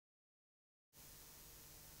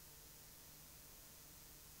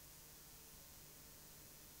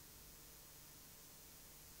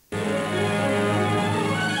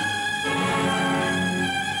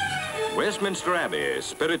Westminster Abbey,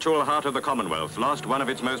 spiritual heart of the Commonwealth, lost one of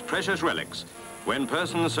its most precious relics when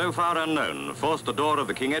persons so far unknown forced the door of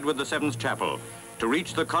the King Edward VII's chapel to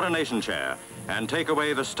reach the coronation chair and take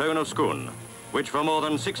away the stone of Scone, which for more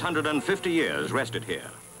than 650 years rested here.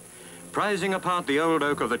 Prizing apart the old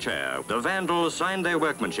oak of the chair, the Vandals signed their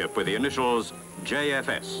workmanship with the initials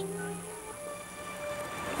JFS.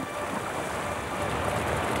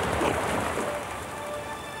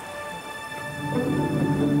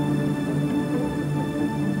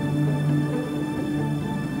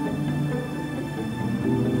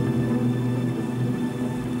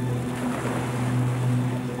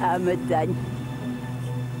 McDan.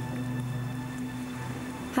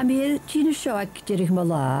 Hamir Gina Shock Dirich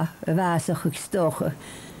Mala, a Vasach Stoche.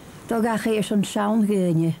 Dog a Cheers on Shaun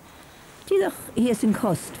Gurney. Tidach here's in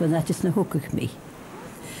cost when that is no hook of me.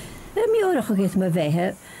 Miorach get my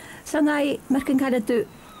vehe, Sanai Merkin Cadatu,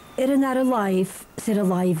 alive, said a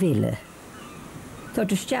live ville.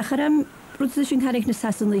 Dr. Stacharam, Production Harrick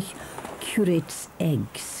Assassinlich, curates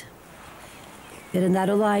eggs.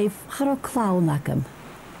 Alive, Haro Clownacum.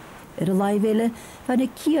 Alive ville, van a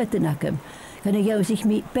kiotenacum. Gan y gael sich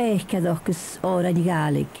mi bech caddochus o'r yn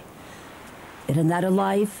Gaelic.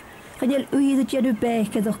 Alive, gan yl wydd y genw bech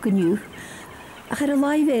caddoch gynnyw, ac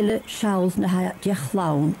alive ele siawls na ha diach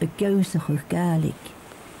lawn y gawsach o'ch Gaelic.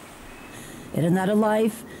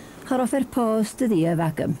 Alive, char offer post y ddia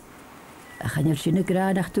fagam, a chan yl sy'n y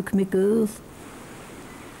gran ach tŵc mi gwyl.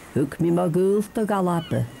 Hwc mi ma gwyl do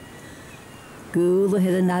Alba. Gwyl o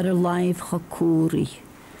hyd alive cho cwri,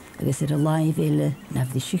 agos alive ele na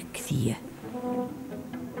fyddi sic ddia.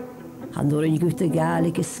 Han door een goed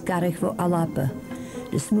Gaelic is skarrig voor Alba.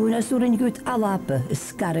 De smoenas door een goed Alba is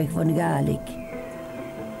skarrig van Gaelic.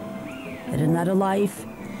 Naar alive,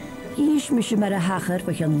 is misschien maar een hacher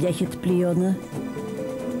wat je een lechet plionnen.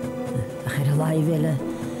 Ach alive willen,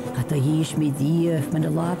 gaat dat is met die of met de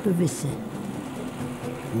lapen wissen.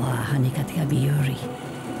 Maar han ik het gabiori.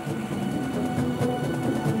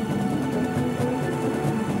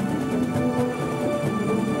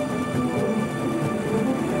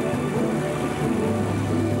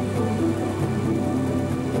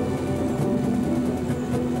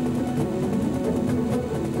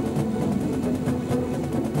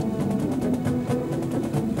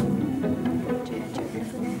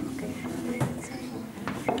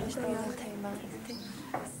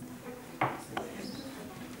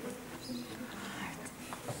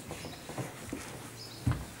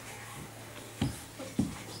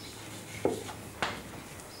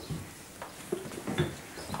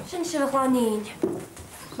 Sin se chlánín.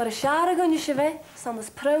 Mar a seara gonne se bheith san as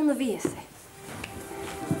prawn na víasa.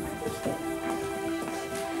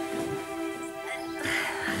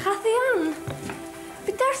 Cathaín,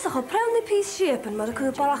 bhí dersach ó prawn na pís siapan mar a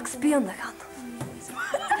cúil barach sbíonna gan.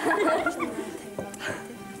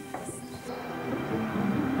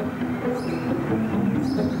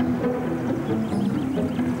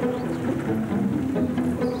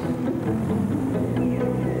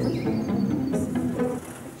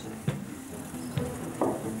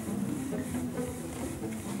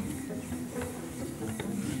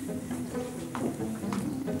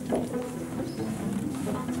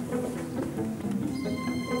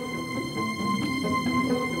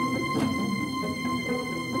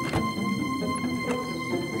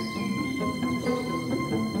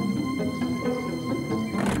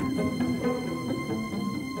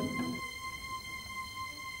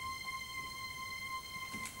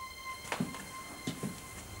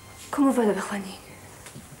 Como vai a chlánín?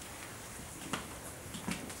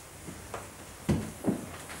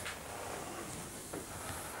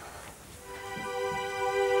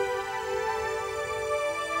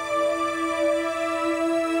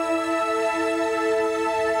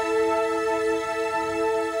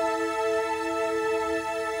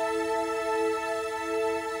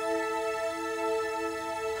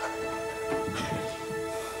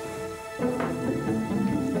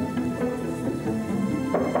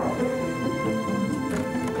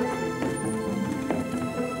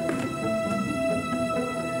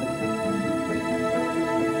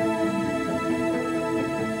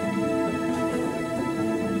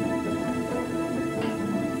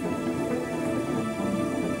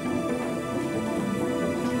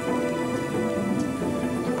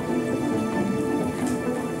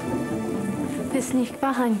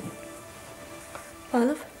 NicMhathain.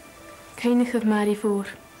 Olaf? Caiinich of Mary voor.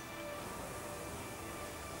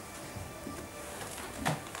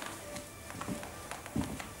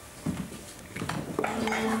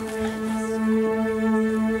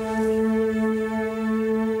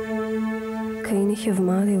 Caiinich of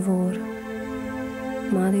Mary voor.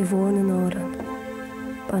 Mary voor in oren.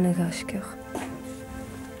 Banagashkech.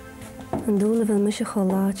 An dúla bhfuil mis a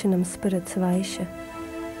choláin am spirit sa bhaise.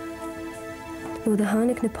 Bú a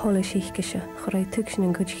hánig na polisíchciise chu raibh tuigsin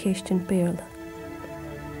an gcuid chéistin béarla.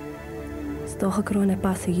 Stocha go raibh na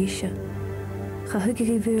basa dhíise. Cha thuigh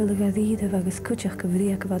í bhéarla a dhíadamh agus cuiteach go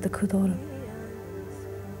bhríoch go bhd a cudóra.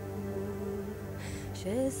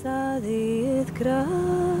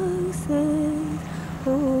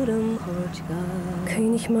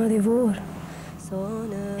 Cúnig mád I bhór.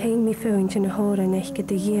 Hain mi fáint in na hára neich go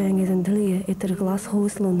dhéang is an dlia idir glas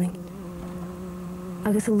hóslunning.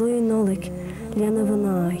 Agus a luí nolig leanna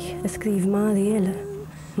bhanáich a scríb mád eile,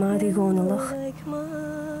 mád I gánalach.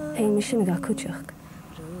 Hain mi sin ga cúteach.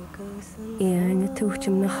 Iain a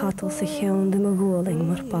túchtim na chatal sa cheann de ma ghóling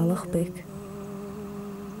mar ballach bic.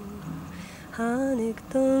 Hánig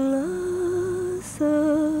don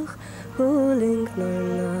lasach ghóling nar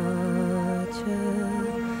náte.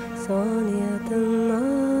 Sonia the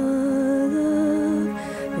mother,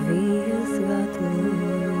 Vias got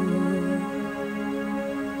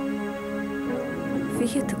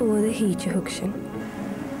Fiat o the heat huction.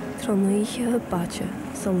 Tronuiche a batcha,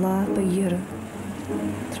 so la by yura.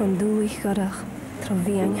 Tronduich garach,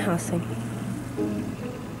 Trovian hassing.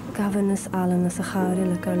 Gavinus Alanus a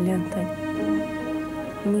haril a garliantain.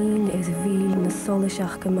 Mil is vil na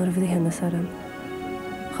solishach mar vrihanus aram.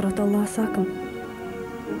 Chrotalla sakam.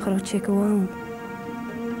 Coraichean.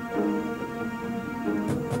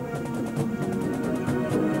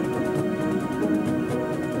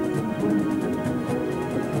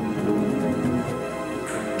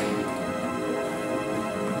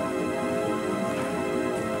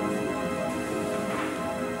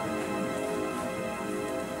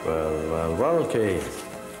 Well, Kay.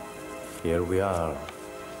 Here we are.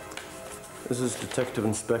 This is Detective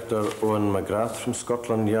Inspector Iain MacRae from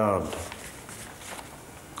Scotland Yard.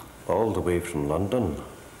 All the way from London.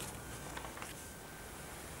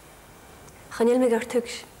 Chanil me gar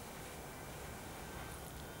tugs.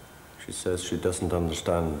 She says she doesn't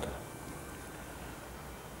understand.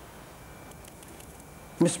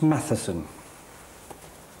 Miss Matheson,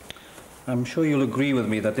 I'm sure you'll agree with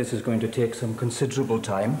me that this is going to take some considerable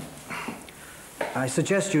time. I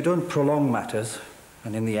suggest you don't prolong matters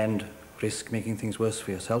and in the end risk making things worse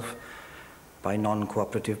for yourself by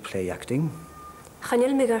non-cooperative play acting.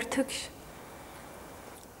 Chanil me gar tugs.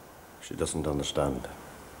 She doesn't understand.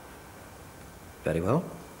 Very well.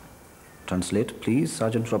 Translate, please,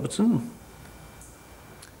 Sergeant Robertson.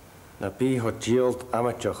 Na bí hat díalt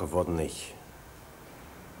amateach a bhodnich.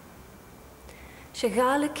 Se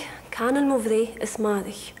Gaelic canan mo bhré is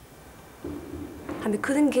mádig. Ha mi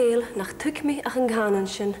cúdan géal nach tuig mi ach an gánan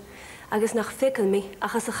sin, agus nach ficil mi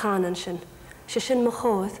achas a chánan sin. Se sin mo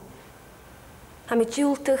chód. Ha mi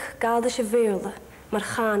dúltach gáda se bhéirla, mar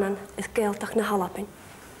chánan is géaltach na halapin.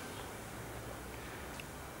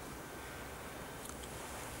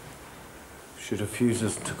 She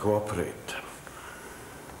refuses to cooperate.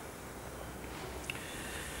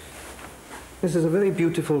 This is a very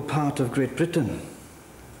beautiful part of Great Britain.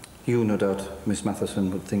 You, no doubt, Miss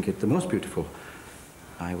Matheson, would think it the most beautiful.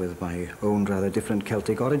 I, with my own rather different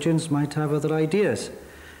Celtic origins, might have other ideas.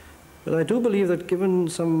 But I do believe that given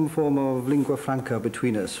some form of lingua franca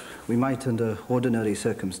between us, we might, under ordinary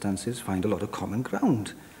circumstances, find a lot of common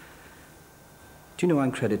ground. Do you know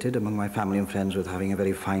I'm credited among my family and friends with having a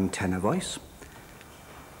very fine tenor voice?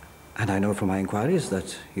 And I know from my inquiries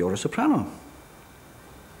that you're a soprano.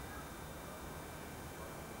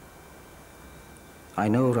 I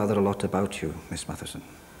know rather a lot about you, Miss Matheson.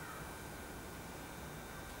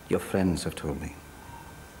 Your friends have told me.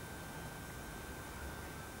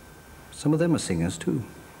 Some of them are singers too,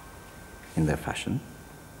 in their fashion.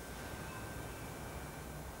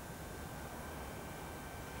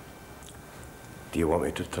 Do you want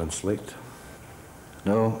me to translate?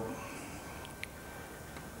 No.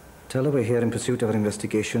 Tell her we're here in pursuit of our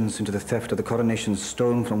investigations into the theft of the coronation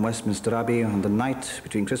stone from Westminster Abbey on the night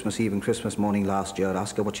between Christmas Eve and Christmas morning last year.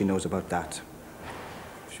 Ask her what she knows about that.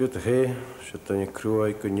 Siúd a hé, siúd a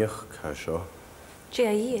cruai gwnich ca seo.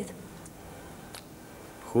 Jaiad.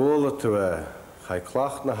 Chóla tú chai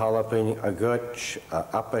clach na halapin a gutch a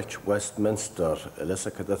apech Westminster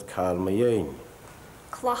Elisacadath Carl Mayen.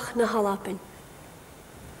 Clach na halapin.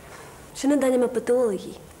 Sinna dheanamh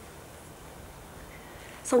badólaí.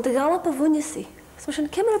 Som de galap a bhuinesi, som sin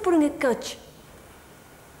cimar a búin ag gutch.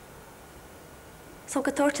 Som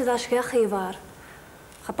go tortid a sgeach var,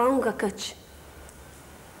 cha banga gutch.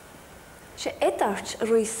 Se etart a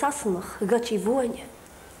roi sasanach a gutch I bhuine.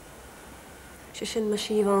 Se sin ma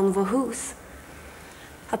si van vahús.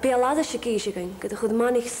 A be alada se gíisigain, gyda chud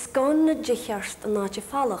manig scon na dichart a náte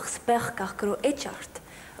fallach spechgach gro etart,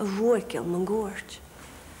 a roigil man gort.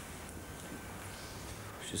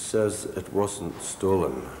 She says it wasn't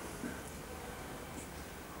stolen.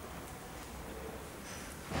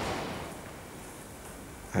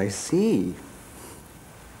 I see.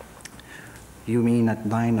 You mean at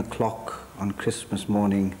 9 o'clock on Christmas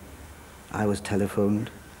morning, I was telephoned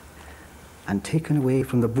and taken away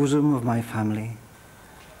from the bosom of my family,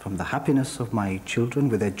 from the happiness of my children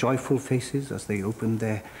with their joyful faces as they opened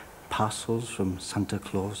their parcels from Santa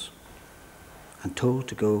Claus, and told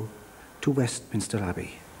to go to Westminster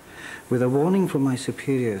Abbey, with a warning from my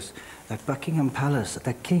superiors that Buckingham Palace,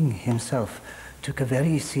 the King himself, took a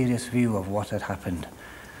very serious view of what had happened.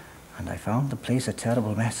 And I found the place a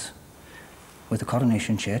terrible mess, with the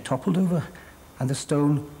coronation chair toppled over and the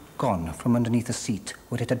stone gone from underneath the seat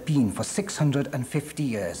where it had been for 650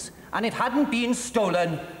 years. And it hadn't been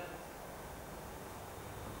stolen.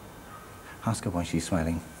 Ask her why she's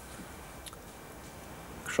smiling.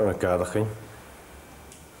 CEASNACHADH.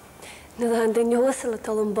 Nu dan de nieuwsel het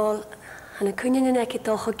al een bal en een kunje in ek het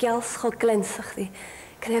al gegels glensig die.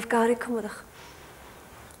 Kan heeft gary kommerig.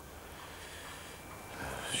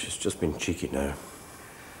 She's just been cheeky now.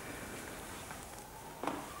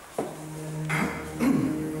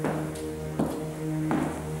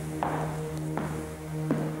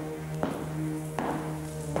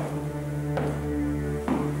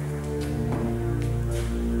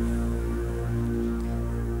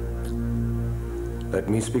 Let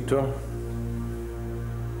me speak to her.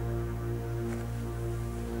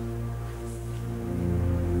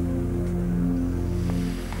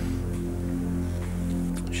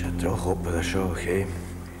 Droch op de show, Kay.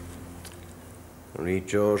 Read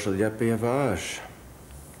George al jeppy avage.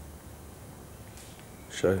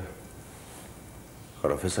 Zo.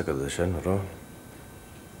 Gar of isag de sin, ro.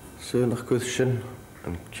 Zo nog goed sin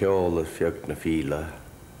en kjol de fjukt na fila.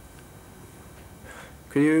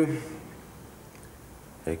 Kun je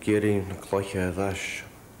gerin na kloche avage?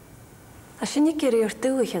 Als je niet keer hier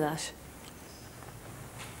toe gedaas.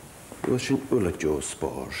 Wil sin ulle jo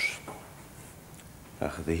spors.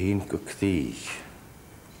 Ach, de heen kuktieg.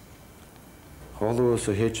 Hallo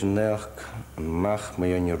so heet een neach en mag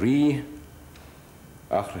mij aan je rie.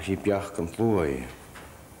 Achtig je bjach kan plooi.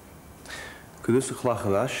 Kudus de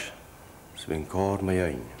glachelash, zwin koor mij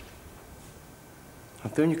aan.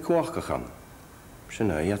 En toen je koach gegaan. Zijn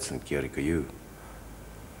hij jetzt een keer ik jou.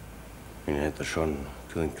 En het er schon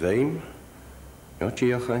toen een klein. Ja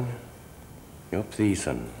tjechen. Ja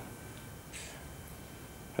pthiezen.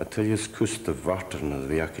 Het is kust de water naar de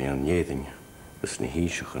werken aan jeding. Dat is niet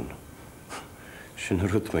hieschen. Zijn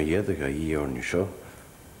roet me jeder ga hier niet zo.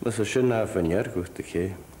 Dat is een af en jaar goed te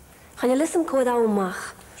geven. Ga je listen kort aan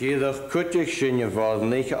mag? Jeder kuttig zijn je wel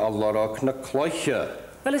niet al raak naar kloche.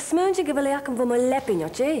 Wel een smuntje gewelken voor mijn lep in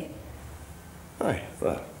je. Ai,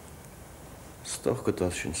 waar. Stoch het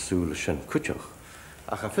als een soele zijn kuttig.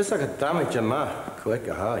 Ach, een visser het dametje maar.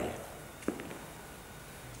 Kwekke haai.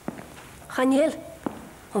 Ga je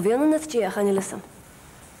of je net je gaan je listen.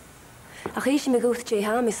 Ach, is je me goed je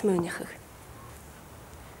haar mismunnig.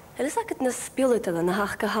 Het is het net spelen te dan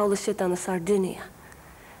haar gehouden zit aan de Sardinia.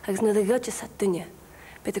 Het is net de gutjes het dunje.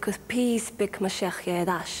 Beter peace big machech je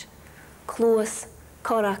dash. Kloos,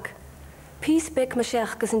 korak. Peace big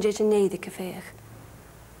machech is een jeetje nederige veeg.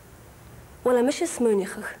 Wel een misje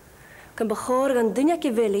smunnig. Kan behoren aan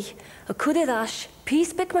dunje willig. Een kude dash.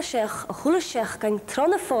 Peace big machech. Een goede chech kan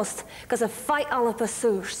tronnen vast. Kas een fight alle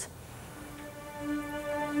passoers.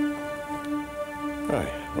 Ai,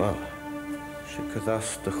 wel. Ze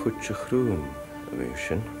kadas de goedje groen,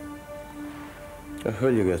 weesjen. Een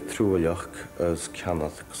hullige troeljach als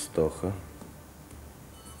kanat gestochen.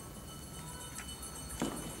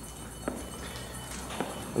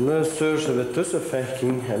 En dan stuur ze de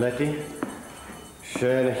tussenvechting, Letty.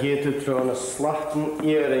 Ze hier te tronen slachten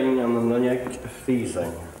eering aan de nonjek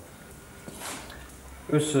vriezing.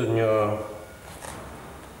 Ussen ja,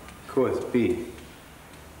 kort bij.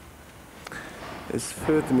 Is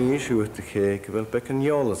voor de mensen uit te kijken, wel bij een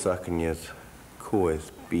jole zaken niet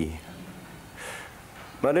kort bij.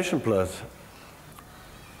 Maar is een plaats.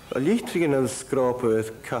 Al lichtig in de schrapen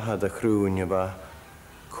uit kaha de groenje waar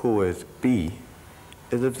kort bij.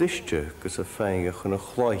 Is het wisje, kus een fijne gewoon een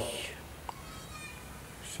gleich.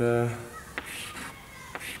 Zo.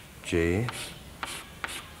 J.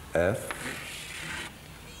 F.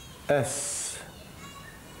 S.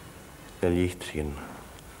 Al lichtig in.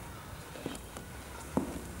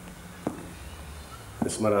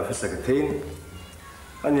 Is maar af is agateen.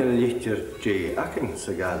 En je lichter J. Akin,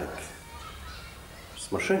 zo Gaelic. Is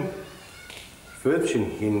maar schön.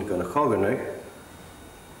 Voetjen heen kan ik gaan.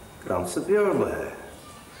 Kranse björle.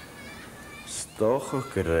 stocha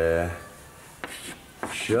gra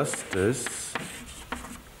justice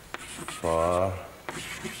for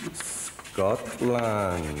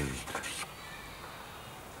Scotland.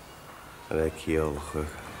 Rekiolcha.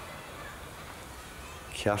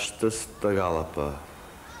 Castus de Galapa.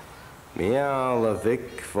 Meala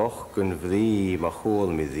vic foch yn fri ma chôl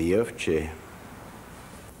mi ddiofche.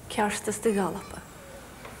 Castus de Galapa.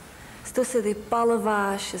 Stus ydi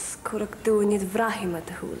balafas ys cwrag dŵn idd frahim at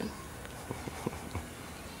y hwlen.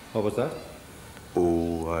 What was that?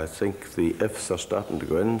 Oh, I think the ifs are starting to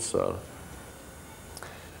go in, sir.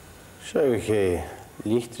 Sjau che,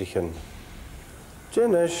 lichtrichen.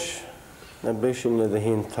 Jennish, na bishin na the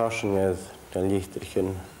hin tashin edd, na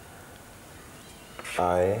lichtrichen.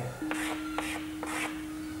 I.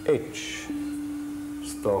 H.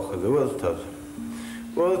 Stoch the wiltad.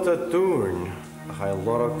 Wiltad dŵn, a chai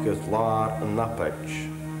lorog ys lar yn napach.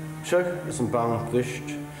 Sjau is yn bang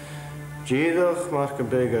dysht. Jiedach maar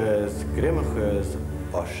gebeg is grimmig is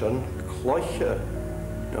ashen kloche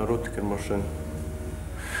na rutken moschen.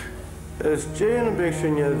 Is Jane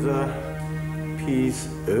bisschen is peace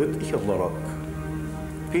uit ich lorok.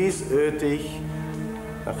 Peace uit ich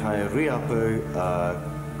a ga riape a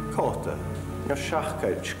kote. Na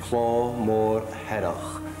schachkach klo more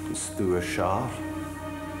herach stuur schar.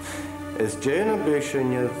 Is Jane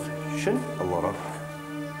bisschen is shin a lorok.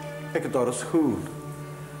 Ik doris goed.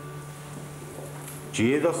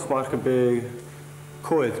 Jiedach maar gebeg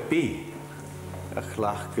coed bi. A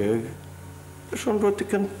chlachgeg. Schon rot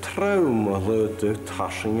ik een traum a leute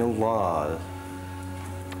taschen je laad.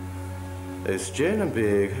 Is Jane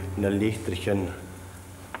beg na lichterchen.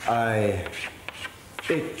 Ai.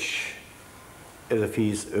 Itch. Is a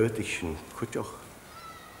fies uitichen kutjoch.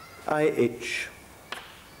 Ai itch.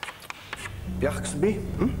 Bjachs bi?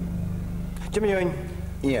 Jimmy Owen.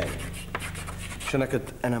 Ja. Schon ik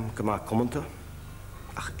het enam gemaakt commenten?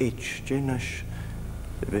 Ach, H, Janish,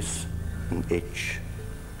 wis een H.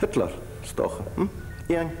 Hitler, stochen,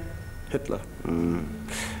 Iain, Hitler.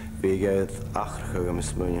 Wege het achtergegaan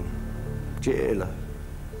mismoeien. Jelle,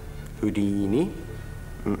 Houdini,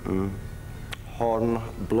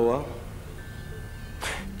 Hornblower.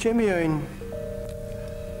 Jimmy Owen,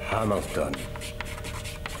 Hamilton.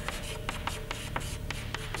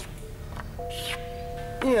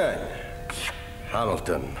 Iain,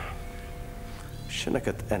 Hamilton. Sinnig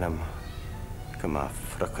het enam gyma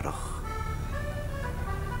ffracrach.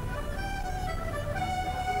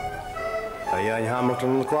 A Iain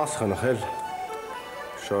Hamilton yn y glas chynnych hyl.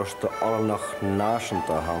 Siors dy ornach nasyn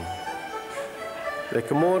da ham. Fe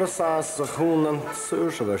gymor y sas y chwn yn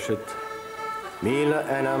sŵrs o fysid. Mila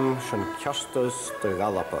enam sy'n castus dy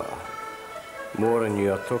galapa. Môr yn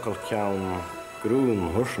yw tocl ciawn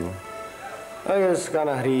grŵn hwrsyn. Agus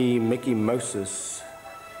gan a hri Mickey Mouses.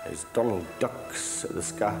 Is Donald Ducks at the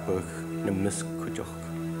Scapach na Miscudjoch.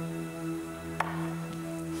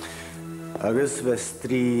 Agus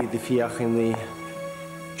vestri the fiachini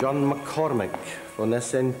John McCormick van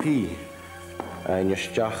SNP en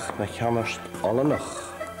jastjach na chammerst allenach.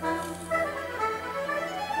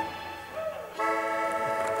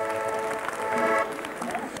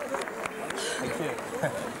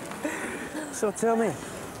 So tell me,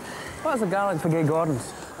 what is a Gaelic for gay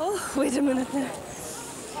gardens? Oh, wait a minute now.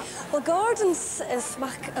 Well, gardens is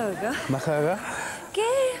MacAonghais. MacAonghais?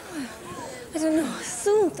 Gay, I don't know,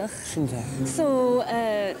 Súntach. Súntach. So,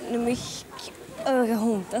 na mich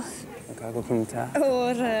Huntach. Gago Huntach.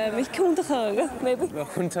 Or mich Huntach, maybe.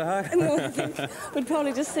 Huntach? No, I think we'd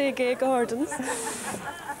probably just say gay gardens.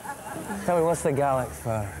 Tell me, what's the Gaelic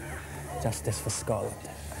for justice for Scotland?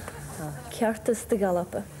 Ceartas de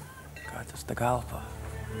Galapa. Ceartas de Galapa.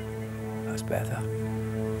 That's better.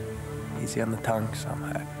 Easy on the tongue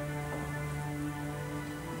somehow.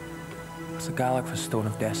 It's a Gaelic for Stone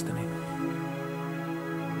of Destiny.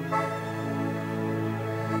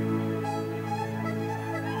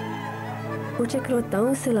 Hwrt ik roed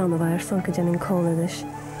dansel aan de waar sonke jen in Coladish.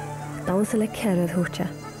 Dansel ik kerrad hwrtje.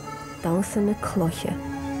 Dansel na cloche.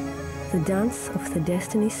 The dance of the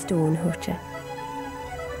Destiny Stone hwrtje.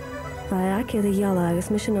 Waar ik de jalla agus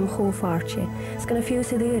mission am chofartje. Sgan a few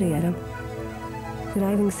sideri eram.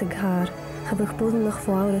 Driving sig haar. Heb ik boden nog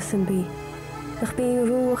vouwres en bi. Nach ben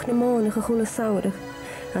roog na maandag a chula saurig.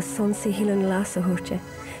 As sonsi hilen lasse hwrtje.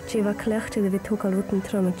 Tje va klechte de vi tok al ruten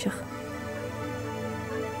trummetje.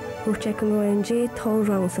 Hwrt ek yn roi yn je tol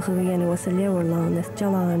raunsach o gynnu was y lewer lan ys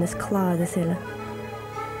jalan ys clad ys illa.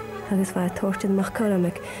 Agus fa tortid mach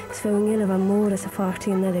caramig ys fe yng illa fa môr ys y ffarti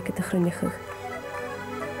yn nedig at y chrynnichwch.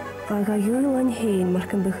 Fa ga yw'n lan hen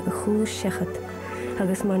marc yn bych y chwl siachat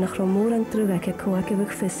agus mar nach ro môr an drugach e coag i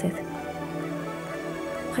bych fysydd.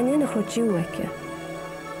 Gaan je nog wat juwekje?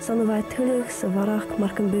 Sanne wij terug ze warak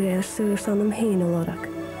maar kan begeer sur sanne heen lorak.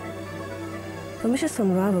 Van mij is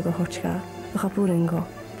zo'n rave gehoord ga, we gaan boeringo.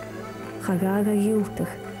 Ga gaga jultig.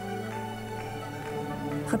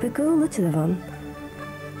 Ga begoel lutje ervan.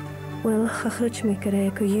 Wel, ga grutsch me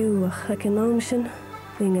krijgen ko juwach, ga kan namschen,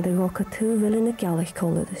 wingen de gokke toe willen de Gaelic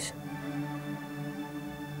college.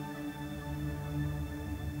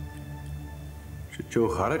 Joe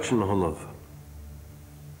Coraichean honov.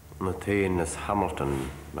 NicAonghais is Hamilton,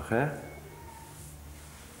 MacRae.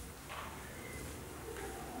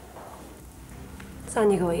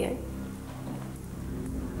 San je go Iain?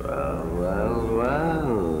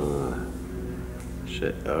 Well.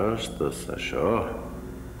 She erstas a show.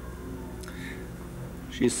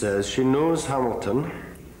 She says she knows Hamilton.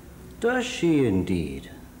 Does she indeed?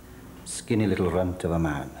 Skinny little runt of a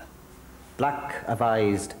man. Black,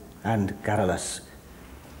 avised, and garrulous.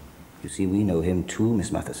 You see, we know him too,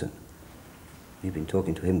 Miss Matheson. We've been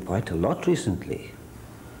talking to him quite a lot recently.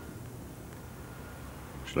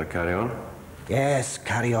 Shall I carry on? Yes,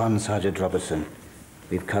 carry on, Sergeant Robertson.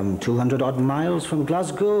 We've come 200-odd miles from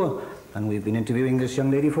Glasgow, and we've been interviewing this young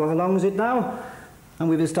lady for how long is it now? And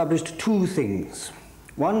we've established two things.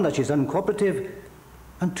 One, that she's uncooperative,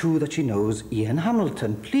 and two, that she knows Ian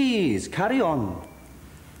Hamilton. Please, carry on.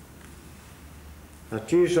 The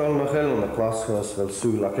Dijon MacLennan the class was well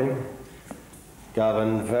Sulacking.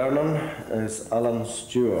 Gavin Vernon is Alan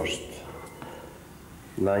Stewart.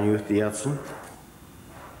 Nine youth the Edson.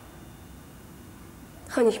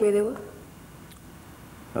 Gaan je mee doen?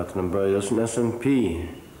 Dat een brother is een SNP.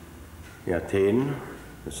 NicAonghais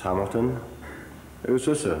is Hamilton. Uw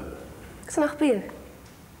zussen. Ik sta nog bier.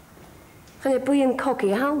 Gaan je boeien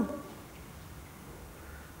kokkie halen?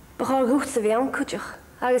 Begon goed te weer aan kutjig.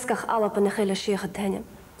 Hij is gach Alba en de hele schege dheanamh.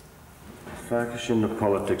 Vaak is in de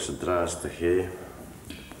politics het draastig, hè.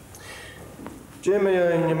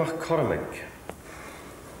 Jamie, je mag Cormac.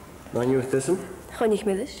 Nine youth is hem. Gaan je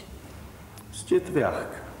mee dus? Stiet weg.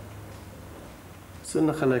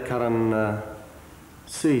 Zijn gelijk haar een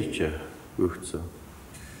seetje uchtse.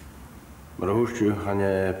 Maar hoest je gaan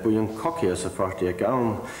je boeien kokkie als een vaartje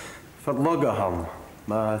gaan verloggen ham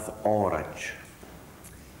met orange.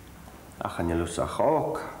 Ach, gaan je lustig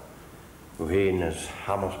ook. Hoe heen is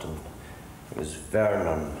Hamilton, is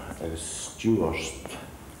Vernon, is Stewart.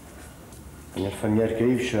 En je van je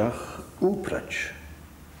geefschach oeprach.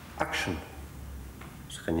 Action.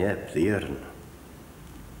 Dus gaan je leren.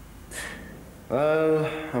 Wel,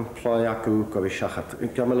 employ ik ook als schachat.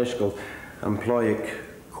 Ik kan me lezen, employ ik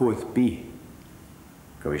kooit bij.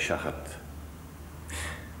 Als schachat.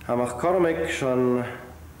 Hij mag Cormac zo'n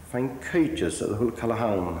fijn kuitjes dat hul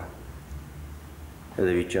kalahan. Dat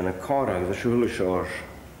weet je een korag, dat schule schoor.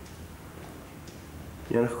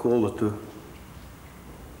 Je een kolen toe.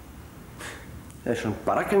 Dat is een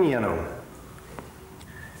parakken je nou.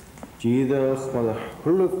 Jiedig, maar de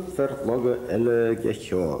hulp verloggen elle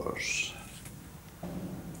gechoors.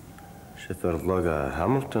 Ze verloggen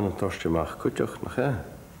Hamilton en torstje mag kutjach nog, hè?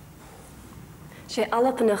 Ze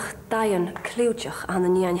alpenig daaien kleutjig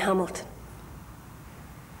aan de Ian Hamilton.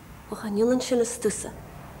 We gaan jullie schillen tussen.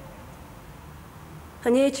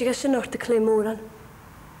 En jeetje ga je nog te klemoren.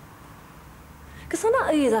 Gesana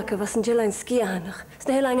uitzakken was een Gillies skianig, is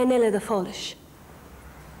de heel lange nelle de volles.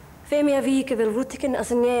 Veel meer weken wil roetiken als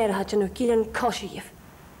een jaar had je nog kielen kosjeef.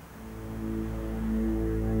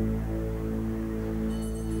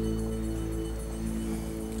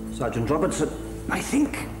 Sergeant Robertson, I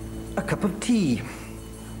think a cup of tea.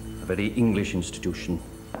 A very English institution.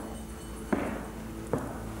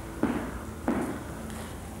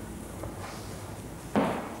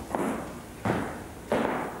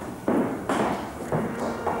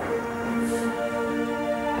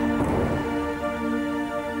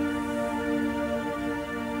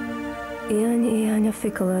 Iain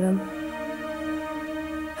fikalaram.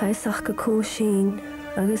 Hij zag Coraichean,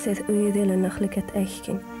 agus het uidele nach liket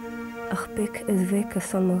echtkin. Ach bik is weke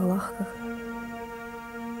san me gelachtig.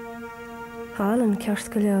 Halen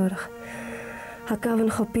kerstgeleurig. Ha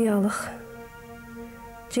gaven chopialig.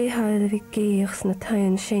 Je haide wie geers na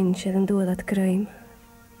tuin scheintje en doe dat gruim.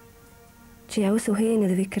 Je hou zo heen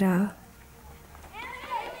de wie kra.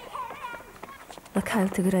 Na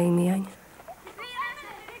kalte gruim Iain.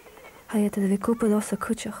 Hij het de wie koepel als een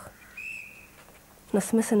kutjach. Na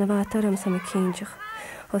smissen na waterum sam ik kindjach.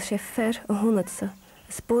 Als je ver een honderdse.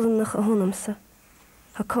 Spodenach a honamsa.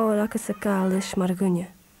 Ha kórak is a gális mar gunne.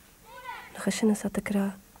 Nach a sinnas at a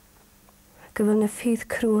gra. Gewil na fíð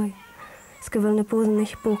crúi. Gewil na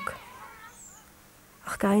bodenich bók.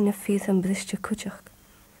 Ach gai na fíð an bristje kutjach.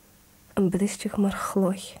 An bristje mar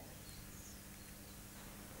chloich.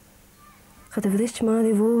 Chad a bhdist má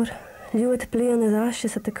I bhór, liúad blian a dáis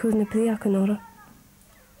at a cúrna bliach an ora.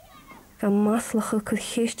 Ga maslacha chud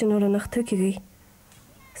chéistin ora nach tucigaí.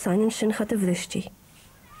 Sainin sin chad a bhdistí.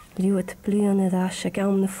 Liúad blian a dáis a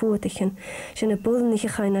gam na fótachin, sin a bulnich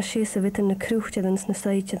a chain a sés a vitan na crúchtedans na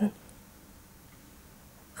saitedan.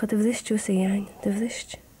 Chad a bhdistú sa Iain, de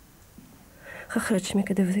bhdist. Cha chryt mi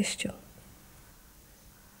gyda bhdistú.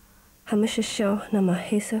 Ha mis is seo na ma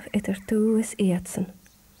hesaf itar tú is iatsan.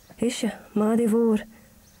 Isha, ma di fór,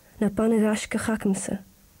 na banig asga chacamsa.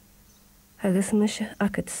 Agus mis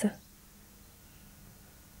acadsa.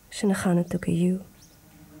 Sin a chana tú go yw.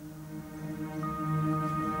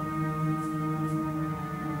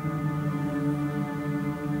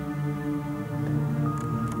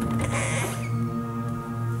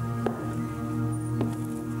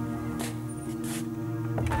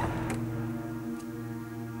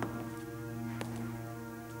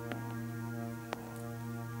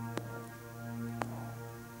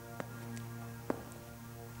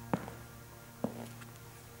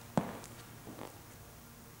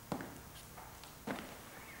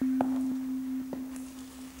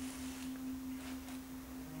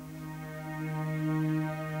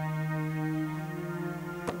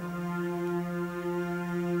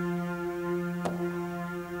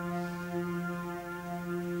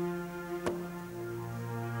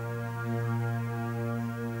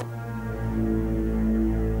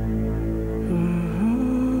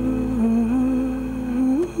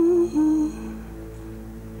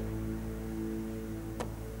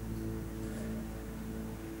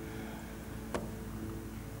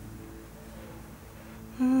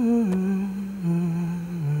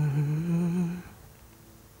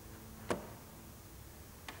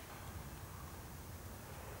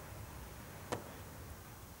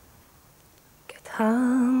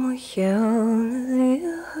 Am chean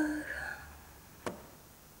liach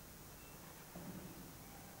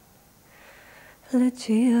le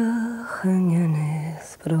diach an ynys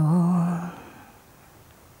bron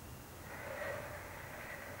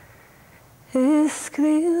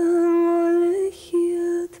Ysgrian o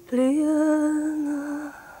lechiad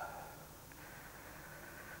bliana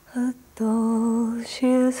a dol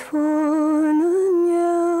sias ffôn yn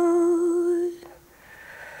iawn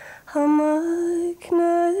a mae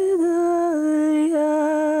cnaid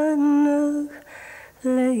ariannach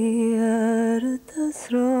leir y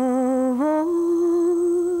dysrofol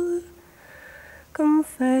gym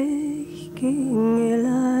feich gyn I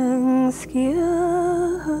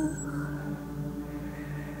langsgiach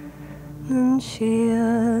yn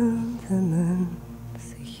siant yn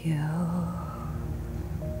sychiaw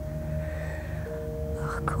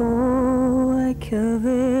ach co ai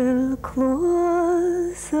cyfil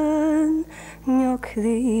clwys yn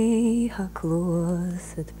Niochddi ha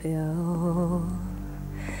glwys yd biaw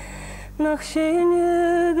nach sy'n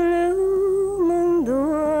glw man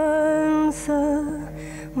dwansa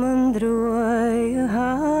man drwy a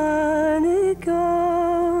hanig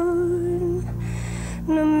orn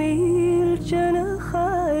na mil jan a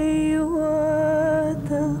chaiwadach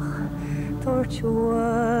torchwa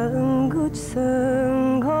yn gwt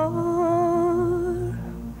sy'n gor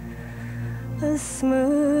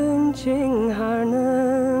Smooching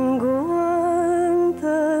harnan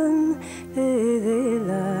gwantan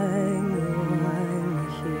iddilang wan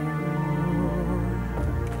hiw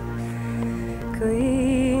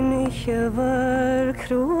Gwyn chyfar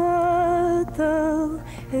crwadal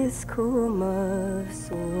is cwmaf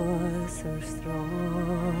swas ar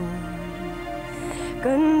strong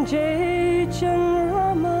Gan jeich yn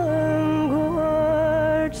raman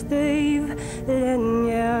gwart ddeif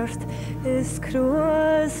lenyart is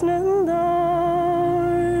crwas nan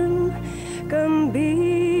dorn gan bi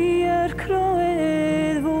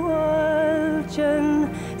croed fwalchen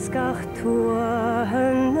skach tua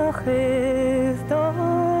nach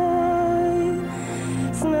doi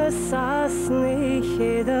sna sasnich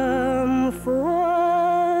edam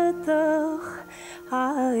fuadach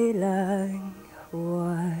ailang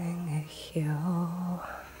wang hiaw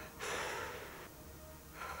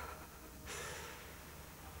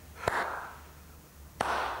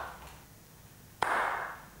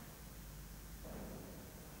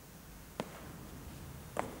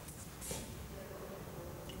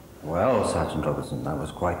Well, Sergeant Robertson, that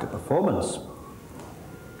was quite a performance.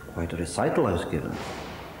 Quite a recital I was given.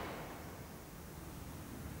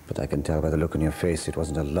 But I can tell by the look on your face it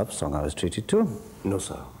wasn't a love song I was treated to. No,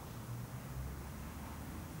 sir.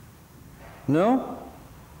 No?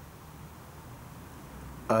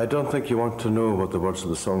 I don't think you want to know what the words of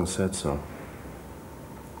the song said, sir.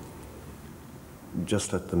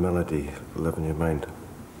 Just let the melody live in your mind.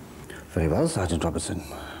 Very well, Sergeant Robertson.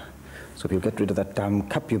 So if you'll get rid of that damn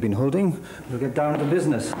cup you've been holding, we'll get down to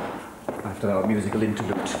business after our musical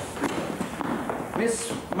interlude.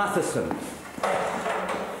 Miss Matheson,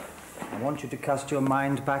 I want you to cast your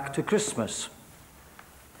mind back to Christmas.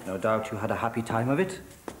 No doubt you had a happy time of it,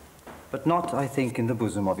 but not, I think, in the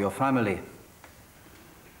bosom of your family.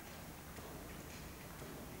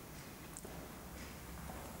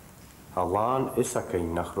 Alan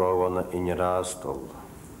isacain nach ráwana in your astal.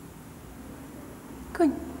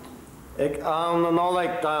 Cún? Ik aan the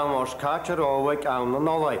nolik down os catcher owik aan the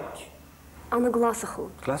nolik. Anna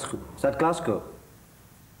Glasgow. Glasgow? Is that Glasgow?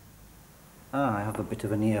 Ah, I have a bit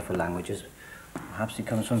of an ear for languages. Perhaps it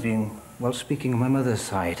comes from being Welsh-speaking on my mother's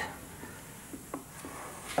side.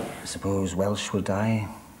 I suppose Welsh will die,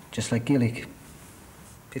 just like Gaelic.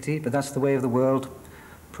 Pity, but that's the way of the world.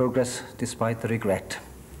 Progress despite the regret.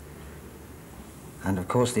 And of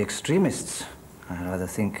course the extremists, I rather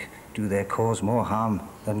think, do their cause more harm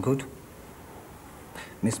than good.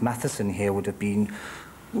 Miss Matheson here would have been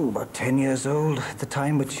about 10 years old at the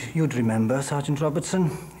time, but you'd remember Sergeant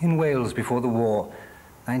Robertson in Wales before the war,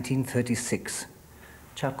 1936. A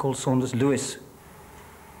chap called Saunders Lewis.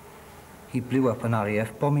 He blew up an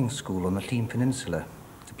RAF bombing school on the Llŷn Peninsula.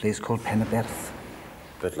 It's a place called Penaberth.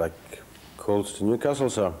 Bit like Coles to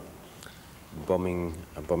Newcastle, sir. Bombing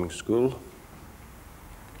a bombing school.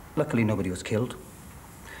 Luckily, nobody was killed.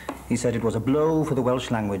 He said it was a blow for the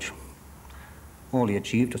Welsh language. All he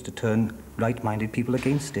achieved was to turn right-minded people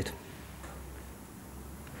against it.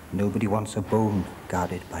 Nobody wants a bone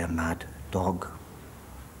guarded by a mad dog.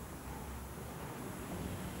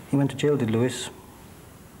 He went to jail, did Lewis.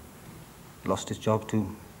 Lost his job,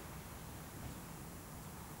 too.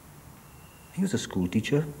 He was a school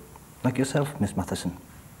teacher, like yourself, Miss Matheson.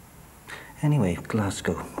 Anyway,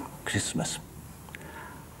 Glasgow, Christmas.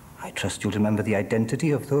 I trust you'll remember the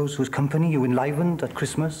identity of those whose company you enlivened at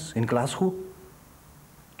Christmas in Glasgow.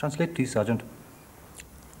 Translate, please, Sergeant.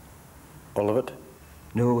 All of it?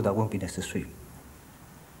 No, that won't be necessary.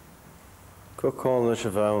 Cwcol na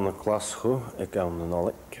siafau na Glasgow e gawn na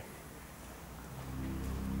nolik.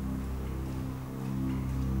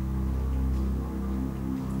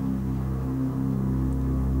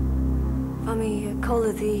 Ami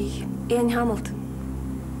colla the Iain Hamilton.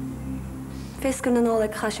 Fescan na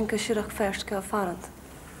nolik chashin ka shirach ferska farant.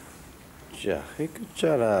 Ja, ik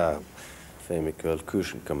jara. Féimig wel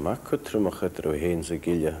cúsin go mac chutrimach ro héin sa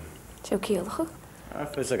Gillia. Tjau Keelachug?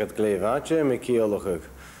 Fes agad gléváte mi Keelachug.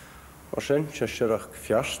 Or sin se siarach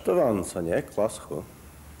fiasta van san Glasgow.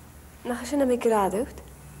 Nach sin am I graducht.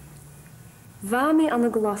 Vami an a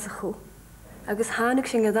Glasgow. Agus hánig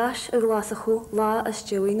sin gadash a Glasgow lá as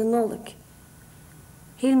Joey na nolik.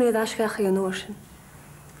 Híl me dash gachi an orsin.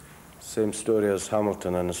 Same story as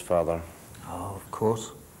Hamilton and his father. Oh, of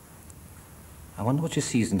course. I wonder what she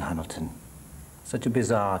sees in Hamilton. Such a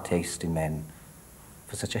bizarre taste in men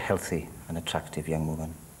for such a healthy and attractive young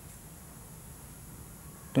woman.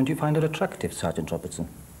 Don't you find her attractive, Sergeant Robertson?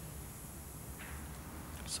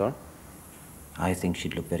 Sir? I think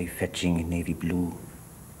she'd look very fetching in navy blue.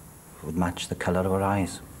 It would match the colour of her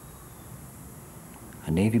eyes.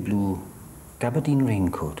 A navy blue gabardine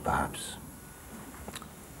raincoat, perhaps.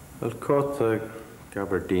 Well, caught a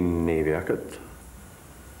gabardine navy jacket.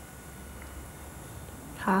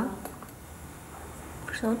 Ha?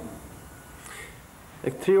 Persoon?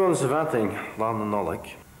 Ik trio onze vatting, lan na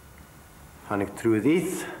nolik. Han ik true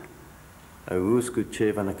dit. A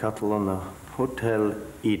woeskuche van a cattle on the Hotel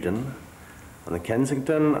Eden, on the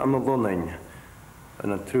Kensington and the Lunning.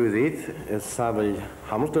 And a true dit is Savile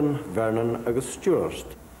Hamilton, Vernon, agus Stuart.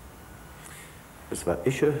 Is wat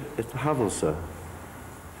isje is de Havelse.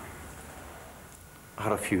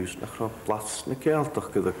 Har a fuse nach ro plats na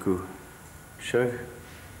Keltach gyda cw. Sure.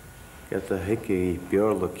 Get a hickey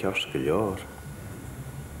björl of kjarskeljar.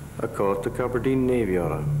 A caught a Cabardine Navy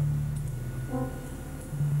ora.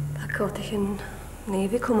 A caught ich in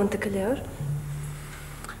Navy kommen te kaleur.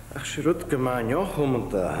 Ach, she rut gemaan joch om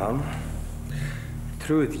te han.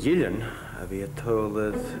 Through het jillen, a vi told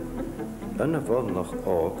yn y fod noch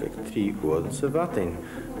og ag 3 oed sy vatting.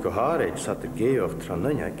 Goharage sat y geoch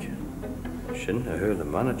tranynjag. Sin a höle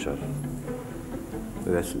manager.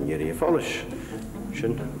 Wes niri a follish.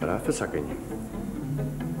 Sin mar afesagin.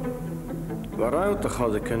 Waaruit de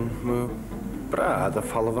godeken mu bra de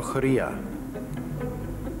vallen van Goria.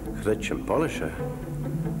 Gritje en polische.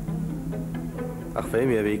 Ach, wij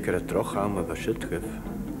meer weken het terug gaan met beschutgif.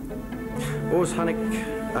 Oos han ik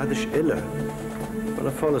adisch ille. Van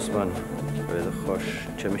een vollersman. Bij de gos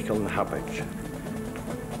chemical en habage.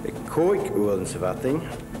 Ik koik oelen ze watting.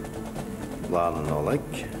 Laden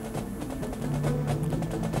nolik.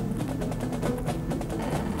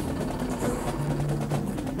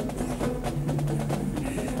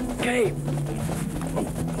 Kay!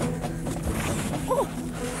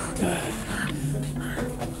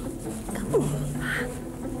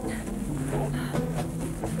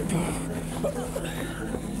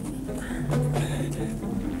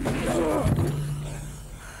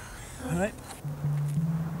 All right.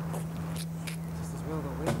 Just as well,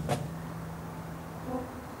 don't we?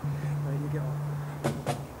 Right, you get off.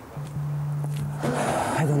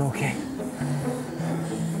 I don't know, Kay.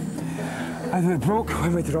 Either it broke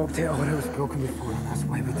when we dropped it, or it was broken before, and that's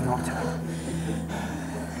why we dropped it.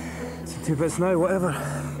 It's in 2 bits now, whatever.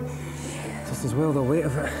 Just as well the weight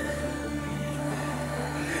of it.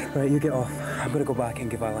 Right, you get off. I'm gonna go back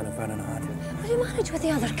and give Iain a fan and a hat. Will you manage with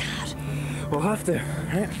the other car? We'll have to,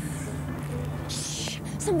 right? Shh,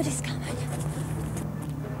 somebody's coming.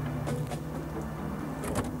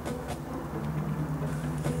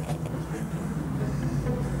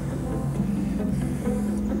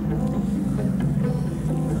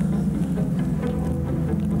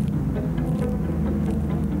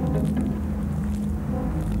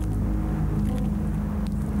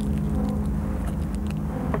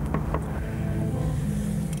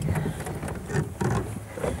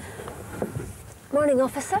 Morning,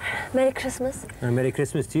 officer. Merry Christmas. And Merry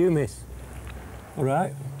Christmas to you, miss. All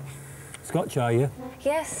right. Scotch, are you?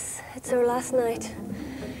 Yes, it's our last night.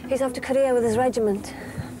 He's off to Korea with his regiment.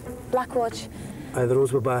 Black Watch. Aye, the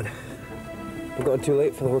roads were bad. We got too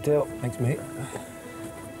late for the hotel. Thanks, mate.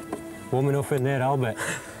 Warm enough in there, I'll bet.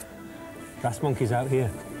 Brass monkeys out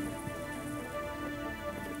here.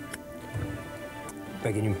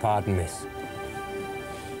 Begging your pardon, miss.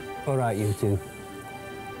 All right, you two.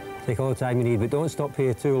 Take all the time you need, but don't stop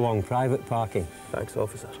here too long. Private parking. Thanks,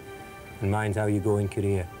 officer. And mind how you go in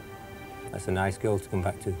Korea. That's a nice girl to come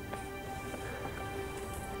back to.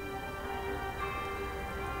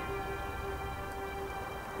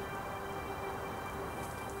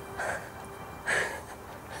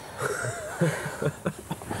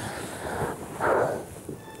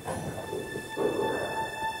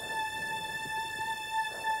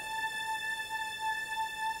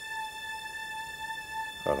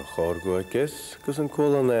 Ar a chorgóiges gus an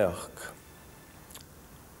cólaneach.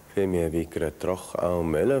 Fé mi a bhí gra troch á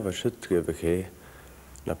meile bha siit go bhché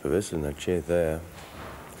na bewissen na sé dé.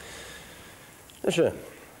 Ishe,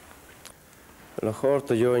 le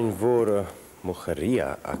chórt a join bhóra mo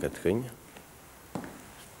charia agad gyn.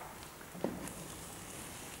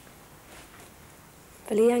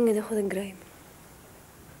 Will he hang the chud grime?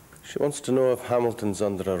 She wants to know if Hamilton's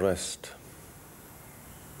under arrest.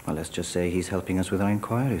 Well, let's just say he's helping us with our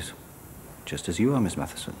inquiries. Just as you are, Miss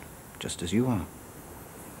Matheson. Just as you are.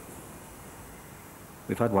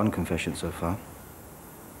 We've had one confession so far.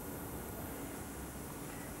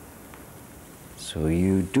 So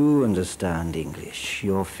you do understand English.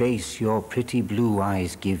 Your face, your pretty blue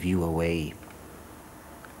eyes give you away.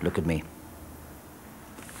 Look at me.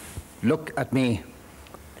 Look at me.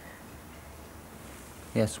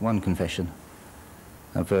 Yes, one confession.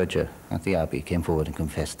 A verger at the Abbey came forward and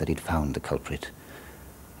confessed that he'd found the culprit.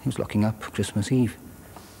 He was locking up Christmas Eve.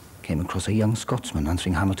 Came across a young Scotsman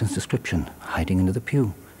answering Hamilton's description, hiding under the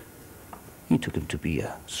pew. He took him to be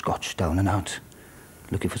a Scotch down and out,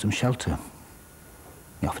 looking for some shelter.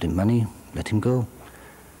 He offered him money, let him go.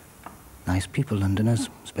 Nice people, Londoners,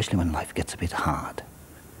 especially when life gets a bit hard.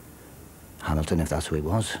 Hamilton, if that's who he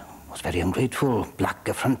was very ungrateful,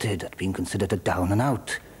 black-affronted at being considered a down and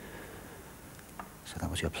out. So that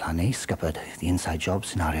was your plan A, Scuppered, the inside job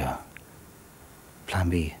scenario. Plan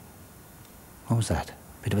B. What was that?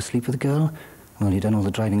 Bit of a sleep with the girl? Well, you'd done all the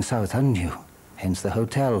driving south, hadn't you? Hence the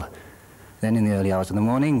hotel. Then in the early hours of the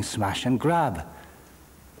morning, smash and grab.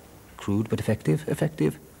 Crude but effective,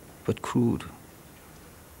 effective but crude.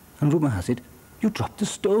 And rumour has it, you dropped a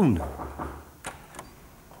stone.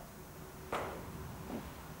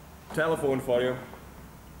 Telephone for you.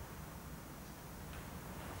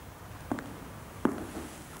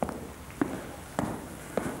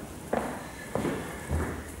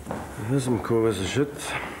 Here's some covers of shit.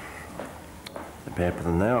 The paper the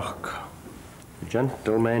neach. The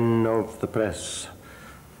gentlemen of the press.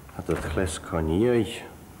 Had het gles conjei.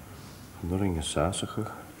 Nothing is sassige.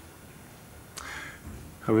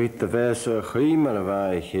 Je weet de wijze geheim a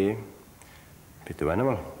wij he. Bitte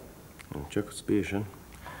animal. En check het spation.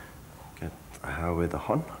 Get how with the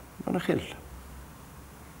hun on a hill.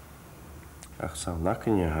 Ach zou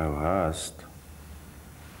nakken je how haast.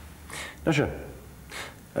 Nou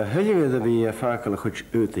hullige dat we vaak goed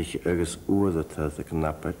uitig ergens oorde te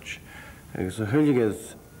knappetje. Ergens hullige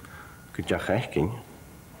dat kun je rechting.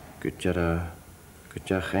 Kun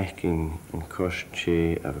je rechting een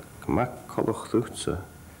kostje of gemakkelijk doet ze.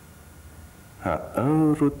 Ha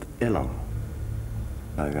rút elam.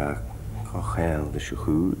 Aga cochael de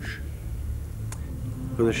siúis.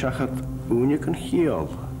 Go de seachad únic an chial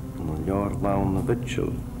an leor lawn na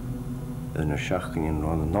bitchel yn y siachyn yn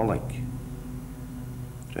ron y noleg.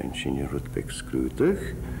 Rhain sy'n i rwtbeg sgrwydych,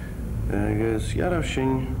 agos iaraf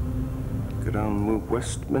sy'n gyda'n mwg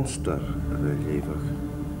Westminster y fe lleifach.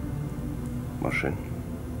 Mar sy'n.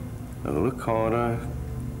 Yl y cora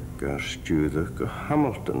gyr stiwddych o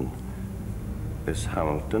Hamilton. Is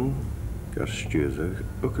Hamilton gyr stiwddych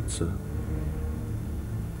o gytsa.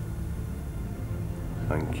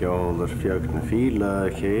 Yn ciol yr ffiag na ffila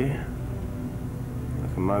chi,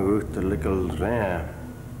 ac yn mag wyt y lygal rhaid.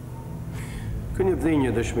 Kun je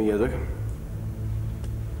bdien dus me jeder?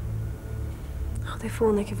 Ach, die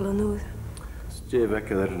voel ik wel nood. Steef ik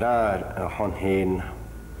er daar gaan heen.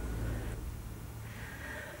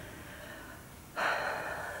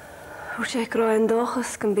 Hoe zeg ik een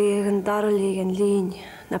dag kan bij een darrelig en lijn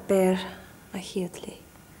naar per naar Gietli.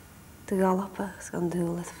 De galoppen gaan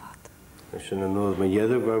doel het vat. Als je een nood met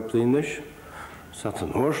jeder wou bdien is, zat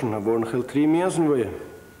een oorsen naar boven heel 3 mensen voor je.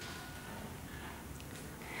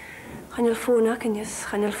 Gaan je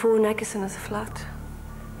phone ekjes in het flat.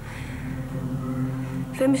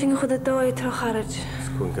 Vem misschien goed het daar terug garage.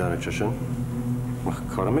 Schoon garage zijn. Mag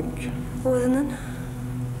karmik. Hoe is het?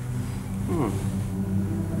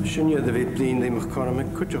 Als je niet de weet bdien die mag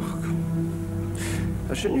karmik kutjach.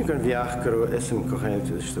 Als je niet kan viagen is een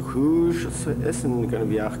kochent is de huis. Als je is een kan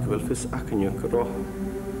viagen wel vis akkenje kro.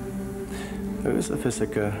 Er is een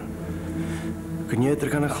viseke. Kun je er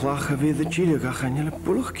gaan glachen wie de chile gaan je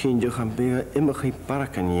bullig kindje gaan bij immer geen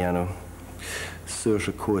parken jano.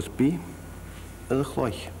 Surge koosbi. De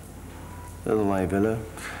gloch. De lei willen.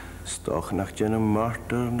 Stoch nach jene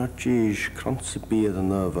marter na cheese krantse bij de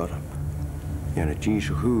never. Jene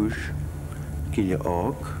cheese huis. Kille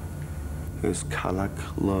ook. Is kalak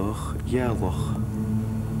loch jaloch.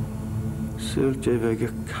 Surge wege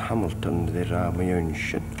Hamilton de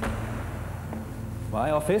Ramionchen.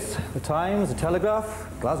 My office, the Times, the Telegraph,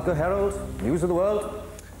 Glasgow Herald, News of the World.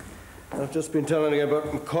 I've just been telling her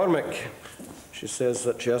about McCormick. She says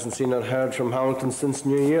that she hasn't seen or heard from Hamilton since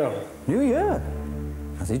New Year. New Year?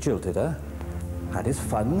 Has he jilted her? Had his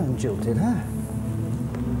fun and jilted her?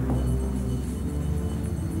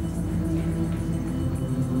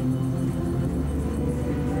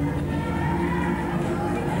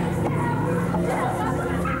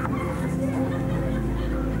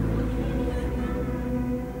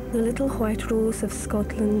 The little white rose of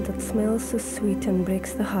Scotland that smells so sweet and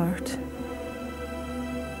breaks the heart.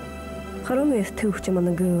 Charom eith tuchtjam an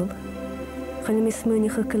a gul. Chan je mis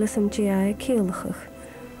munich gillisam giai keelchig.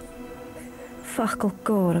 Fachkel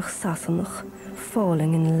gorach sassanach,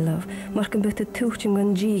 falling in love, maar kan bitte tuchtjam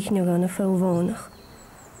gan giechnig an a felwonach.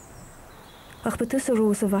 Ach betus a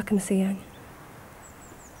rose wakem seang.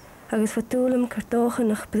 Agus fatulem kartochen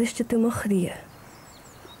nach brisje te machrie.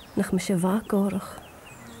 Nach misje waak gorach.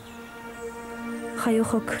 Ga je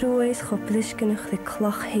go kruis, go bliskenig de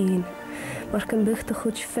klach heen, maar kan buchte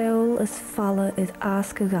goed vuil is vallen uit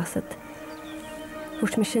aaske gasset.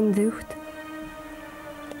 Hoort me sin ducht?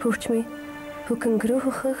 Hoort me, hoe kan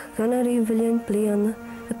groegig gaan er in willen pleenen,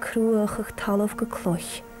 een kruigig talf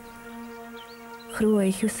gekloch.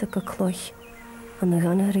 Kruigig gekloch, aan de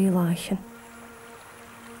gaan er lachen.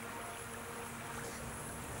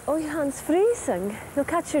 Oh, Hans freezing. You'll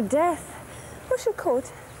catch your death. What's your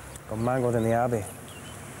coat? Got mangled in the abbey.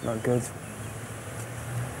 Not good.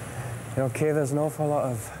 You know, Kay, there's an awful lot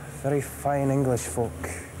of very fine English folk.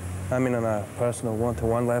 I mean on a personal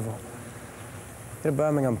one-to-one level. Your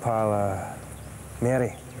Birmingham pal,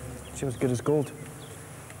 Mary, she was good as gold.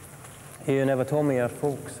 You never told me your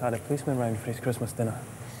folks had a policeman round for his Christmas dinner.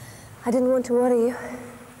 I didn't want to worry you.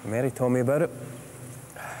 Mary told me about it.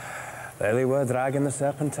 There they were, dragging the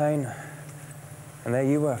Serpentine. And there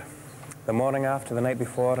you were, the morning after, the night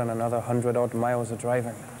before, and another 100-odd miles of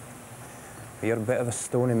driving. Your bit of the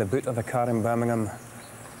stone in the boot of the car in Birmingham.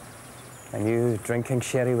 And you drinking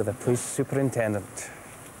sherry with the police superintendent.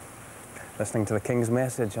 Listening to the King's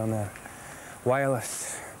message on the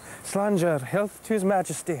wireless. Slanger, health to His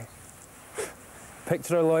Majesty.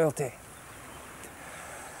 Picture of loyalty.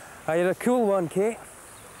 You're a cool one, Kay.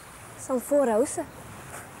 Some 4 hours.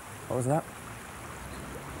 What was that?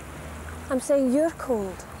 I'm saying you're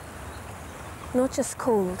cold. Not just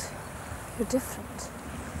cold, you're different.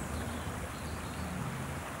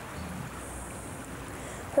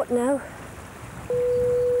 What now?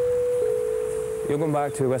 You're going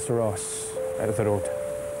back to Westeros, out of the road.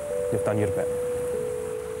 You've done your bit.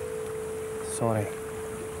 Sorry.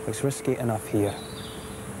 Looks risky enough here.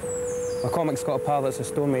 McCormick's got a pal that's a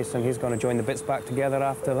stonemason. He's going to join the bits back together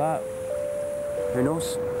after that. Who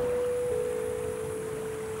knows?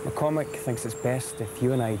 McCormick thinks it's best if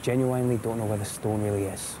you and I genuinely don't know where the stone really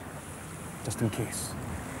is. Just in case.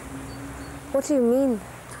 What do you mean?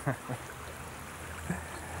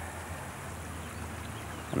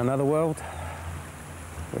 In another world,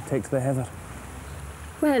 we'd take to the heather.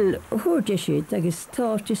 Wel, hwrd eisiau, agos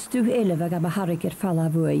tord ystw elef ag am a harig ar ffala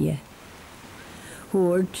fwy.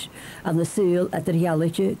 Hwrd, am y syl a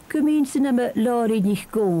dyrhialwyd, gymyn sy'n am y lori nich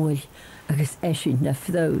gôl, agos eisiau na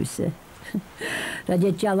ffdws. Rhaid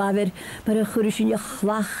i jalafur, mae'r chwrw sy'n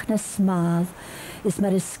chlach na smal, is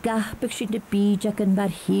mae'r ysgap ag sy'n y byd ac yn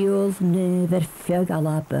mae'r hiol ne ferffiog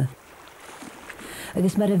Alba.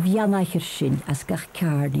 Agos mae'r fiannach yr sy'n asgach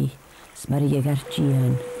carni, is mae'r iag ar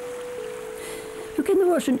gian. Rwy'n gen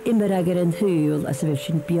fawr sy'n imrag ar yn hwyl as y fer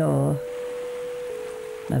sy'n bio.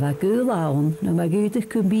 Mae fa gwyl lawn na mae gyd eich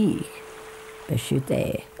cwmbig, bysio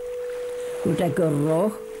de. Hwyd a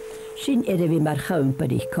gyrroch, sy'n erefi mae'r chawn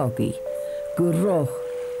bod eich cogi. Gwrroch,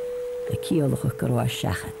 y ciolwch o'ch gyrwa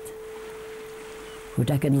siachad.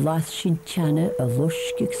 Hwyd ag yn lath sy'n tiana y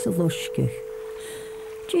lwsgych sy'n lwsgych.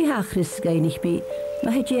 Dwi hachrys gael eich mi,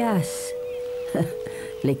 mae hyd i as.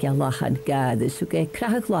 Lig a lachan gadys, o gael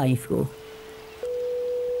crach laif go.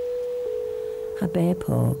 Cha be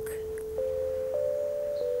pog.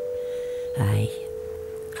 Ai,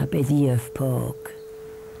 cha be ddiaf pog.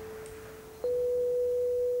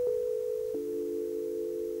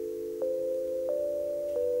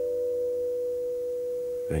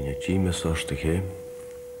 Ben je Jima sorste ge?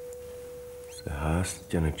 Ze haast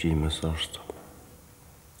je na Jima sorste.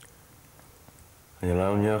 En je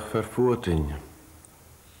launjach vervoert in.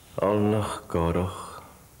 Al nach gorach.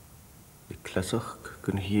 Je klessach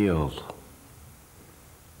kun hiel.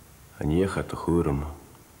 En je gaat de goerum.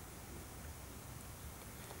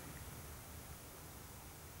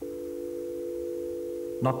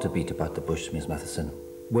 Not to beat about the bush, Miss Matheson.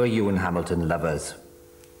 Were you and Hamilton lovers?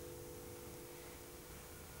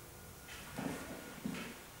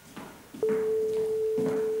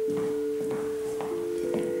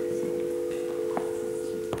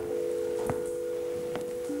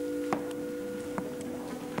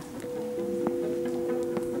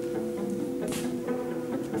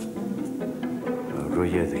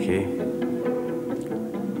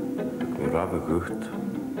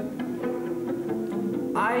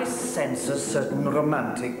 I sense a certain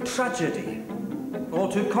romantic tragedy,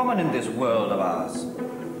 all too common in this world of ours.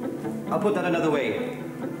 I'll put that another way.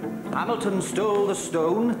 Hamilton stole the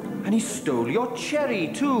stone, and he stole your cherry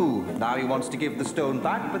too. Now he wants to give the stone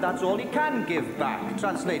back, but that's all he can give back.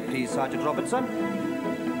 Translate, please, Sergeant Robertson.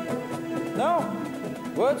 No?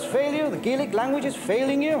 Words fail you? The Gaelic language is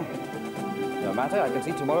failing you? No matter, I can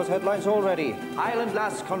see tomorrow's headlines already. Highland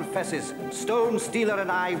lass confesses, stone stealer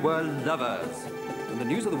and I were lovers. In the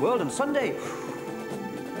news of the world on Sunday.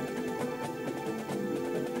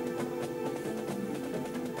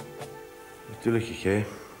 Natuurlijk, Kay.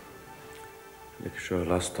 Ik zou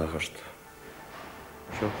last tagast.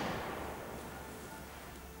 Zo.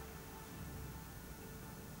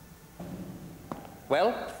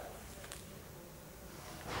 Well?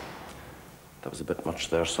 That was a bit much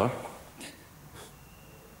there, sir.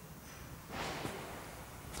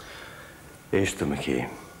 Eerste me, Kay.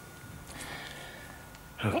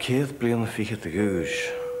 Keert blian fiche de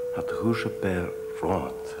geus, had de goesje per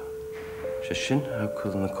rond. Ze sin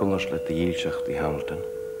kunnen de konners let de jielzach die Hamilton.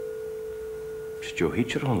 Is jo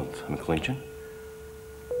hitcher honderd, MacLennan?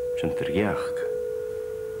 Zijn ter jaag.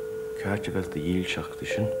 Kaartje wel de jielzach die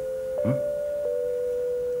sin,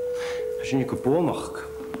 Zijn je kapot nog?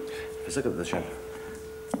 We zeggen dat zijn.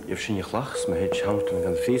 Je hebt je glachs, maar het Hamilton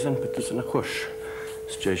gaan feesten met tussen een koers.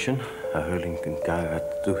 Station, a hurling kan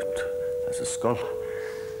kaart doet, als een skol.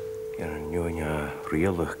 Een nieuwe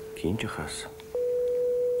reële kindje gas.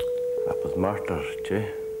 Op het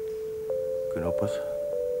martertje, kun op het,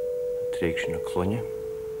 treekje een klonje.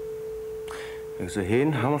 Ik zei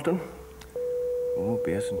heen, Hamilton.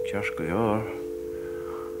 Best een tjaske jaar.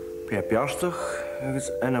 Pep jastig, ik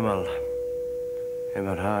is animal. En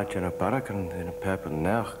maar haat je een parken in een pep en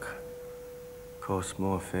nacht. Kost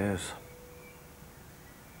moe feest.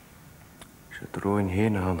 Ik zit er ooit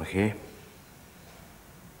heen aan de gee.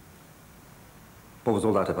 What was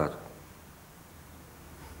all that about?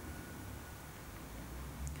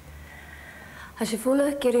 As je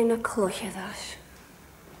voelde keer in een klochtje daas.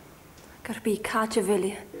 Garbi kaatje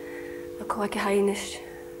willen, een koike heinis.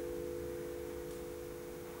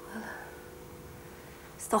 Wel,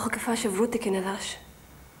 toch ik vast je vroetik in daas.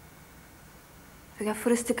 We gaan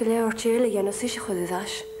voor een stukje leeuw tjelen en een sisje goed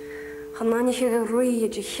daas. Chanani chi go rui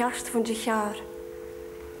de cheart van de jaar.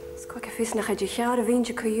 Skak CEASNACHADH de jaar a vín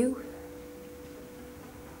de coú.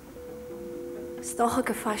 Stocha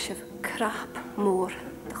go fasih crap mór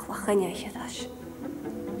de chlachaneiche das.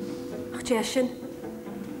 Ach sin.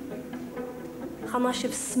 Chana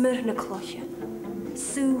sib smir na cloche.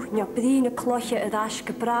 Sú na brí na cloche a das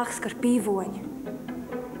go brach gur bíhhain.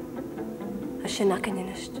 A sin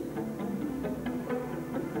MacInnes.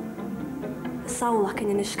 Saula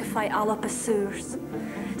MacInnes go fai Alba súrs.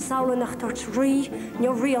 Saula nach tort rí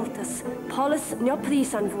neo rialtas, polis neo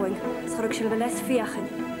prís an bhain, sgurg sin les fiachan.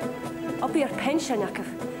 Op ar pensionachah,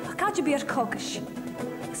 a cadde bíar cogus.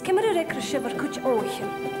 Skimmer a recre sibber kuch óichin.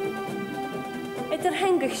 Eitir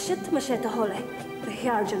hengach shit ma sé a holle, the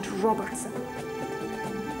Sergeant Robertson.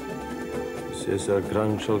 Says our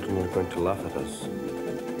grandchildren are going to laugh at us.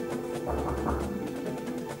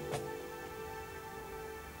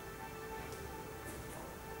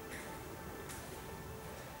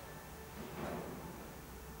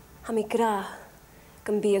 Ha mi gra,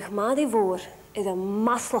 gan bíag madi vor is a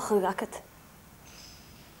maslach racket.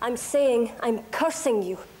 I'm saying, I'm cursing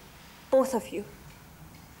you, both of you,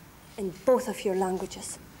 in both of your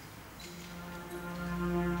languages.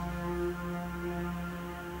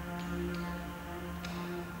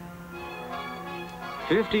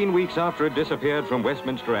 "15 weeks after it disappeared from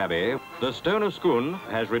Westminster Abbey, the stone of Scone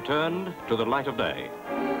has returned to the light of day.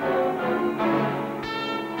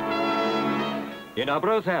 In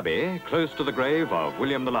Arbroath Abbey, close to the grave of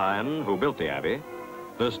William the Lion, who built the abbey,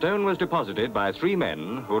 the stone was deposited by 3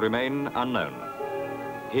 men who remain unknown.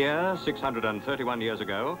 Here, 631 years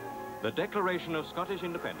ago, the Declaration of Scottish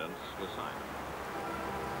Independence was signed.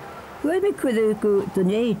 Wel mi cwydw go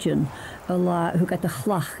Donation a la who got the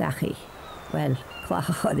chlach achi. Wel, chlach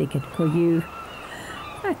a chodig at coiw.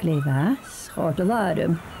 Ac le fas, chort a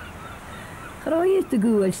larym. Chroi'r dy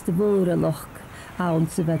gwys dy fwr a loch awn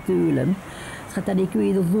sy'n fadwlym, schat da ni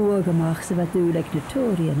gwyd o lwag amach sy'n fadwleg na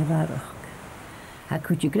tori yn y farwch. A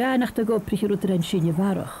cwyd i granach dy goprich yr wdren sy'n y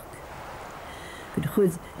farwch. Gwyd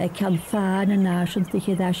chwyd e can fan yn nas yn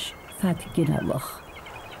ddech edrych ffad gynaloch.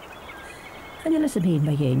 Gan ilas am hyn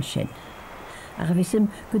mae ein sy'n. Ac a fysym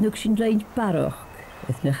gwnnwg sy'n rhaid barwch,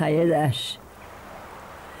 wyth na chai edrych.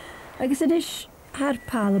 Ac ys ydych har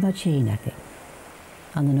pal yma tîn ac e.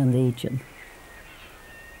 Anon yn legion.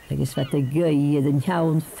 Ac ys fat y gyd yn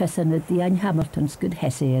iawn ffesan y Iain Hamilton sgyd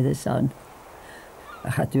hesi edrych son.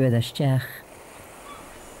 A chadw edrych stiach.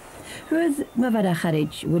 Hwyd mae fad a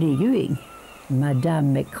charage wedi gwing.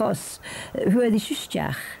 Madame Mecos, hwyd i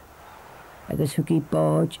siwstiach. Ac ys hwgi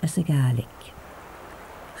bod as y Gaelic.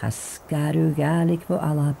 Chasgarw Gaelic fo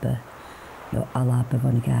Alba. No Alba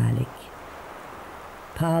fo'n Gaelic.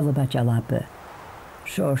 Pal o bach Alba.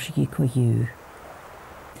 Siors i coiw.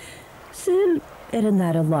 Syl yn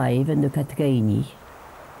ar y laif yn nhw Catgaini.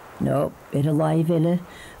 No, y laif ele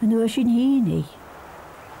yn nhw sy'n hini.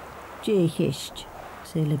 Je chist,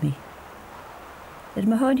 syl mi.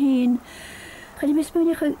 Mae hon hyn, chan i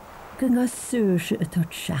mismwyn eich gyngos sŵr y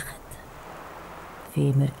tot siachad.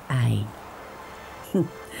 Fe mae'r ein.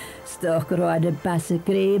 Stoch roed y bas y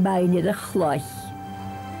greb ein i'r chloch.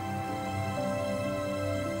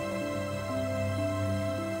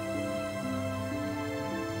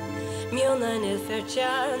 Mionan il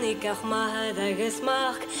fertjar, NicAonghais agus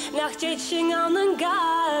mach, nach jeit syng an yn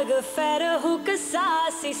gag, y fer y hwg y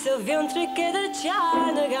sas, i sylfion-trig gyda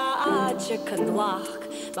jar, nag a adje cynlach.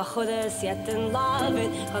 Ma chwydys iet yn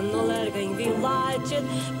lafyd, chan oler gain fi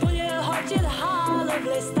ladjyd, bwylio hodjyd hal y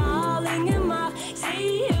blistaling ymach,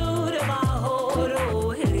 si yw'r y fahor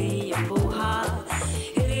o hili yn bwhal.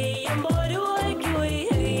 Hili yn bod o'i gwy,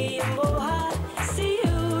 hili yn bwhal, si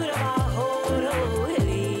yw'r y fahor o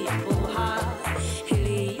hili yn bwhal,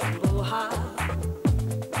 hili yn bwhal.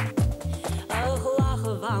 Ych lach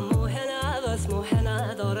y fa mwyhena, fys mwyhena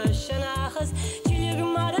dor y synachas, tilig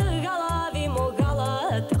mar y gala fi mo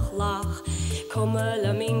gala dychlach. Cwmyl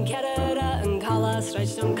y mi'n cerera yn calas,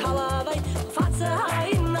 rhaid yn calafau, ffat y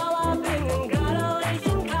hain